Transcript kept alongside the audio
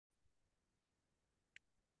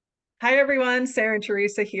Hi, everyone. Sarah and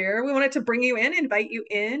Teresa here. We wanted to bring you in, invite you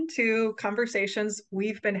into conversations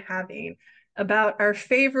we've been having about our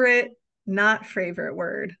favorite, not favorite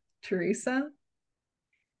word. Teresa?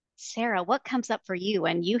 Sarah, what comes up for you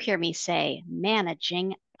when you hear me say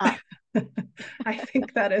managing up? I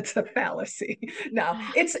think that it's a fallacy. No,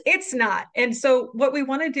 it's not. And so what we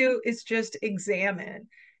want to do is just examine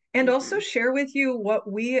and also Hmm. share with you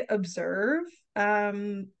what we observe,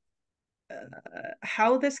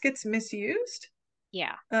 how this gets misused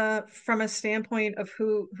Yeah. from a standpoint of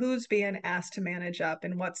who's being asked to manage up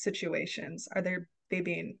and what situations are they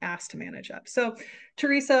being asked to manage up. So,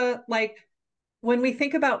 Teresa, like when we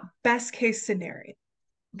think about best case scenario,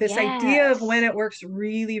 this idea of when Yes. it works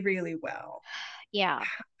really, really well, Yeah.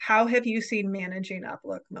 how have you seen managing up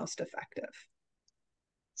look most effective?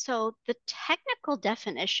 So the technical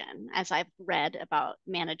definition, as I've read about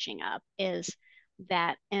managing up, is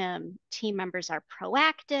that team members are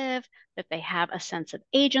proactive, that they have a sense of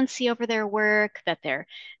agency over their work, that they're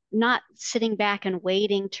not sitting back and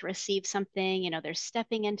waiting to receive something. They're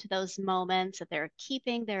stepping into those moments, that they're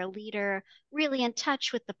keeping their leader really in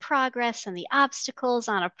touch with the progress and the obstacles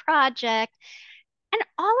on a project. And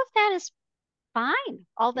all of that is fine.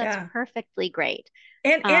 All that's Yeah. perfectly great.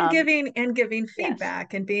 And Um, giving yes.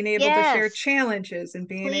 feedback and being able to share Yes, challenges and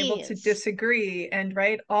being able to please. disagree and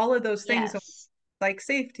right all of those things Yes, like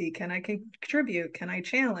safety. Can I contribute? Can I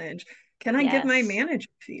challenge? Can I give my yes, manager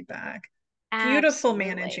feedback? Beautiful absolutely.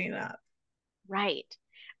 managing up. Right.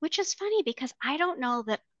 Which is funny because I don't know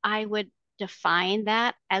that I would define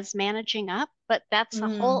that as managing up, but that's a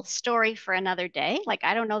whole Mm, story for another day. Like,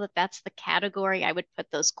 I don't know that that's the category I would put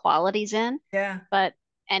those qualities in. yeah, But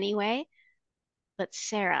anyway, but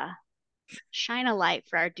Sarah, shine a light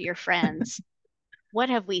for our dear friends. What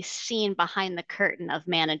have we seen behind the curtain of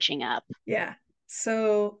managing up? yeah.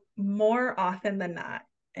 So more often than not,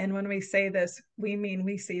 and when we say this, we mean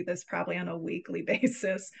we see this probably on a weekly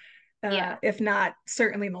basis, Yeah. if not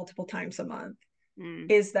certainly multiple times a month, Mm,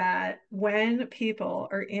 is that when people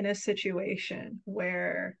are in a situation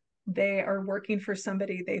where they are working for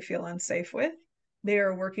somebody they feel unsafe with, they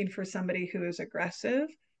are working for somebody who is aggressive,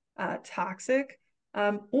 toxic,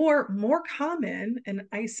 or more common, and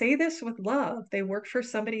I say this with love, they work for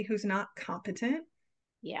somebody who's not competent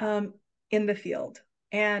yeah. um, in the field.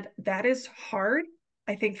 And that is hard,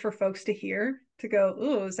 I think, for folks to hear, to go,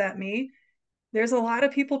 ooh, is that me? There's a lot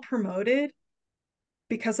of people promoted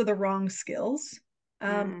because of the wrong skills.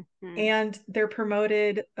 Um, Hmm. and they're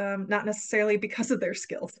promoted not necessarily because of their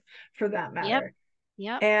skills, for that Yep. matter.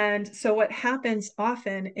 Yep. And so, what happens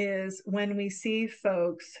often is when we see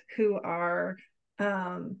folks who are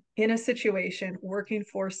in a situation working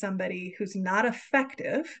for somebody who's not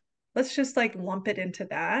effective, let's just like lump it into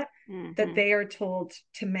that, that Hmm. they are told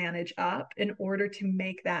to manage up in order to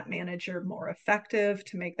make that manager more effective,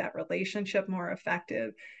 to make that relationship more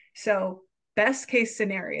effective. So, best case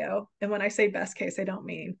scenario, and when I say best case, I don't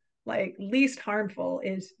mean like least harmful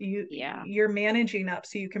is Yeah. you're managing up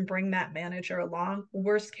so you can bring that manager along.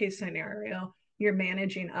 Worst case scenario, you're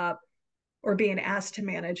managing up or being asked to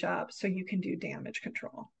manage up so you can do damage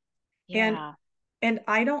control. and Yeah. and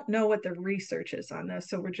I don't know what the research is on this,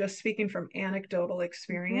 so we're just speaking from anecdotal Hmm.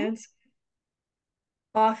 experience.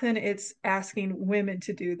 Often it's asking women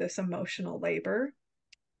to do this emotional labor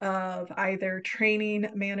of either training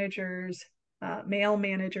managers, male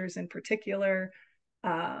managers in particular,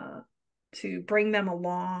 uh, to bring them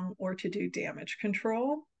along or to do damage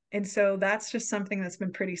control. And so that's just something that's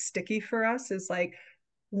been pretty sticky for us is like,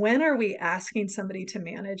 when are we asking somebody to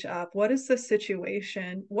manage up? What is the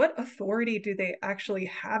situation? What authority do they actually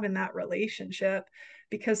have in that relationship?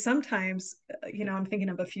 Because sometimes, I'm thinking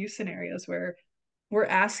of a few scenarios where we're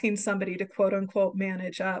asking somebody to quote unquote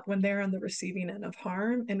manage up when they're on the receiving end of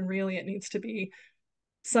harm. And really, it needs to be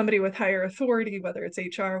somebody with higher authority, whether it's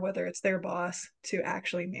HR, whether it's their boss, to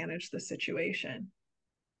actually manage the situation.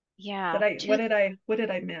 Yeah. Did I, what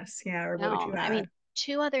did I miss? Yeah. Or what would No, you I mean, add?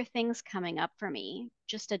 two other things coming up for me,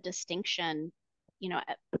 just a distinction, you know,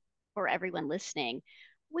 for everyone listening.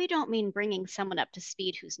 We don't mean bringing someone up to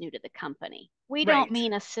speed who's new to the company. We don't Right.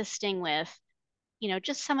 mean assisting with,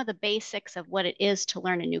 just some of the basics of what it is to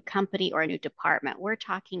learn a new company or a new department. We're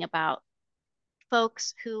talking about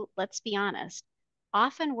folks who, let's be honest,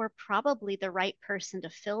 often were probably the right person to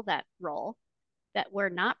fill that role, that were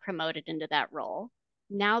not promoted into that role,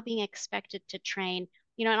 now being expected to train,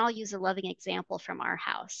 and I'll use a loving example from our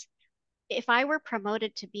house. If I were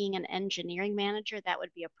promoted to being an engineering manager, that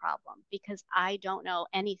would be a problem because I don't know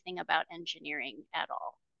anything about engineering at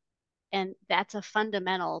all. And that's a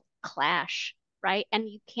fundamental clash, right? And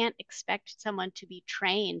you can't expect someone to be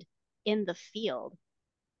trained in the field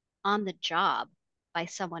on the job by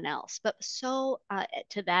someone else, but so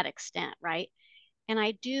to that extent, right? And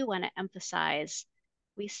I do want to emphasize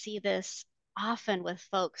we see this often with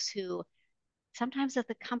folks who sometimes if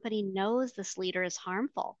the company knows this leader is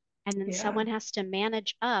harmful, and then Yeah. someone has to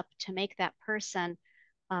manage up to make that person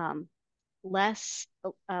um, less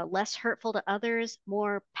less hurtful to others,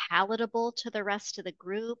 more palatable to the rest of the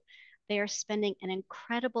group. They are spending an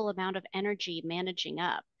incredible amount of energy managing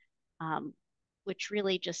up, um, which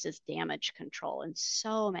really just is damage control in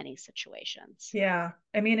so many situations. Yeah.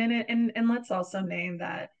 I mean, and let's also name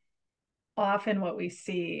that often what we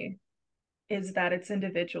see is that it's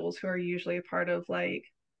individuals who are usually a part of like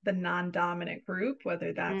the non-dominant group,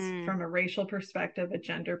 whether that's Mm, from a racial perspective, a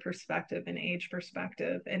gender perspective, an age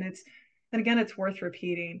perspective. And again, it's worth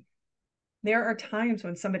repeating. There are times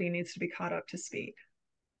when somebody needs to be caught up to speed.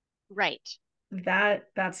 right.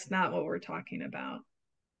 That's not what we're talking about.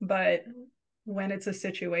 But when it's a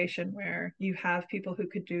situation where you have people who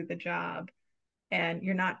could do the job and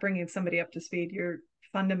you're not bringing somebody up to speed, you're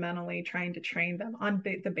fundamentally trying to train them on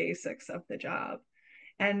the basics of the job.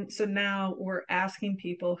 And so now we're asking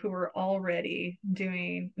people who are already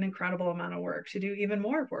doing an incredible amount of work to do even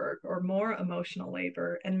more work or more emotional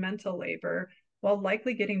labor and mental labor while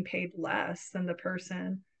likely getting paid less than the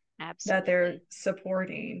person that they're Absolutely.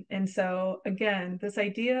 supporting. And so, again, this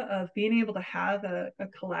idea of being able to have a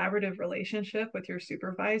collaborative relationship with your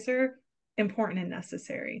supervisor, important and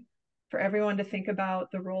necessary. For everyone to think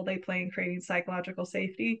about the role they play in creating psychological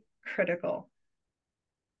safety, critical.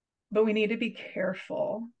 But we need to be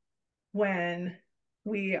careful when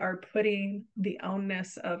we are putting the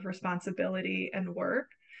onus of responsibility and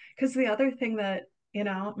work. Because the other thing that,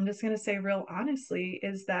 I'm just going to say real honestly,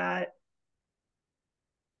 is that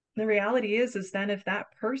the reality is then if that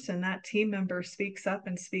person, that team member speaks up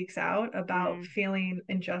and speaks out about Mm, feeling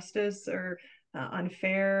injustice or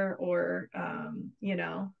unfair or,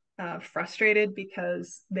 frustrated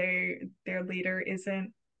because their leader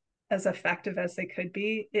isn't as effective as they could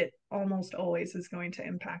be, it almost always is going to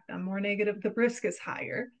impact them more negative. The risk is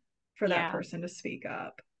higher for that yeah. person to speak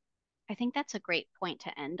up. I think that's a great point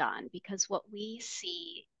to end on because what we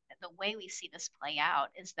see, the way we see this play out,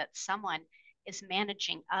 is that someone is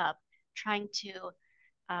managing up, trying to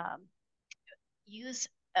um, use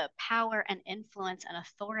power and influence and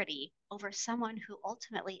authority over someone who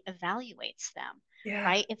ultimately evaluates them, Yeah.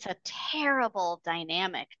 right? It's a terrible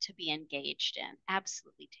dynamic to be engaged in.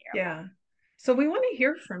 Absolutely terrible. Yeah. So we want to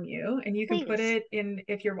hear from you, and you can put Please, it in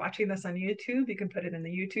if you're watching this on YouTube, you can put it in the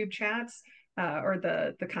YouTube chats or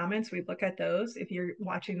the comments. We'd look at those. If you're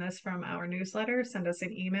watching this from our newsletter, send us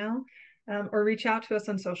an email or reach out to us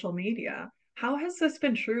on social media. How has this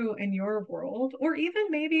been true in your world? Or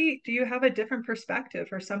even maybe do you have a different perspective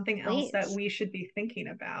or something else that please. we should be thinking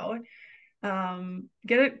about?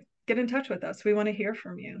 Get in touch with us. We want to hear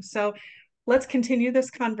from you. So let's continue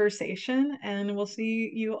this conversation and we'll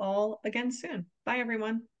see you all again soon. Bye,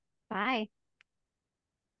 everyone. Bye.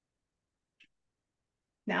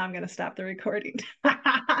 Now I'm going to stop the recording.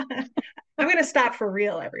 I'm going to stop for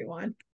real, everyone.